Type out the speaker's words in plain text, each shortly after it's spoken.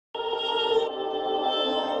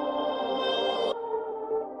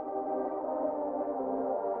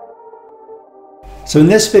So in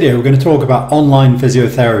this video we're going to talk about online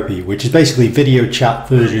physiotherapy, which is basically video chat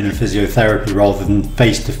version of physiotherapy rather than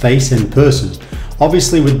face-to-face in person.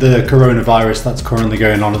 Obviously with the coronavirus that's currently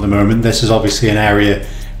going on at the moment, this is obviously an area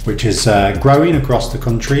which is growing across the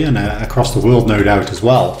country and across the world no doubt as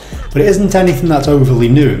well. But it isn't anything that's overly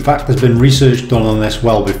new. In fact, there's been research done on this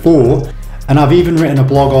well before, and I've even written a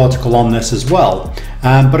blog article on this as well.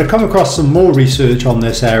 But I've come across some more research on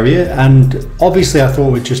this area, and obviously I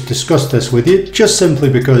thought we'd just discuss this with you, just simply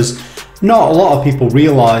because not a lot of people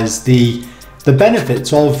realise the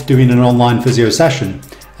benefits of doing an online physio session.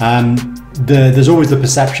 There's always the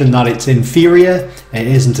perception that it's inferior, it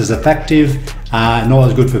isn't as effective, not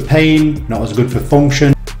as good for pain, not as good for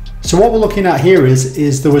function. So what we're looking at here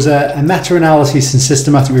is there was a meta-analysis and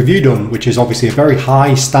systematic review done, which is obviously a very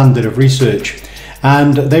high standard of research,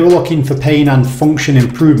 and they were looking for pain and function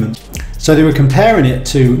improvement. So they were comparing it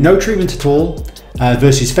to no treatment at all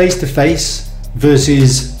versus face-to-face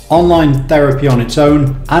versus online therapy on its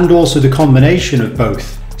own, and also the combination of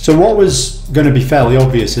both. So what was going to be fairly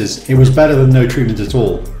obvious is it was better than no treatment at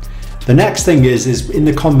all. The next thing is in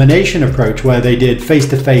the combination approach, where they did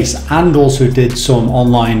face-to-face and also did some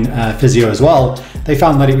online physio as well, they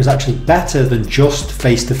found that it was actually better than just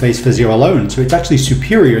face-to-face physio alone. So it's actually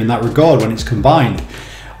superior in that regard when it's combined.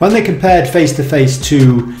 When they compared face-to-face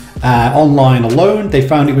to online alone, they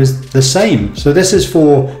found it was the same. So this is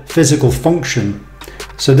for physical function.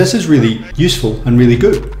 So this is really useful and really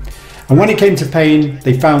good. And when it came to pain,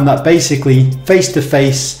 they found that basically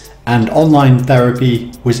face-to-face and online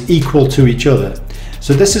therapy was equal to each other.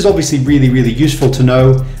 So this is obviously really useful to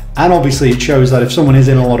know, and obviously it shows that if someone is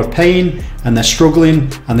in a lot of pain and they're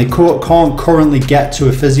struggling and they can't currently get to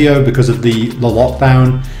a physio because of the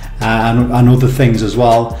lockdown and other things as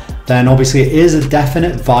well, then obviously it is a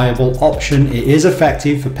definite viable option. It is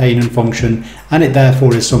effective for pain and function, and it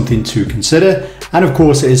therefore is something to consider. And of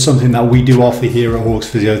course it is something that we do offer here at Hawks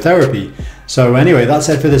Physiotherapy. So anyway, that's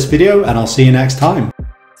it for this video, and I'll see you next time.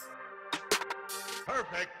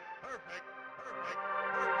 Perfect.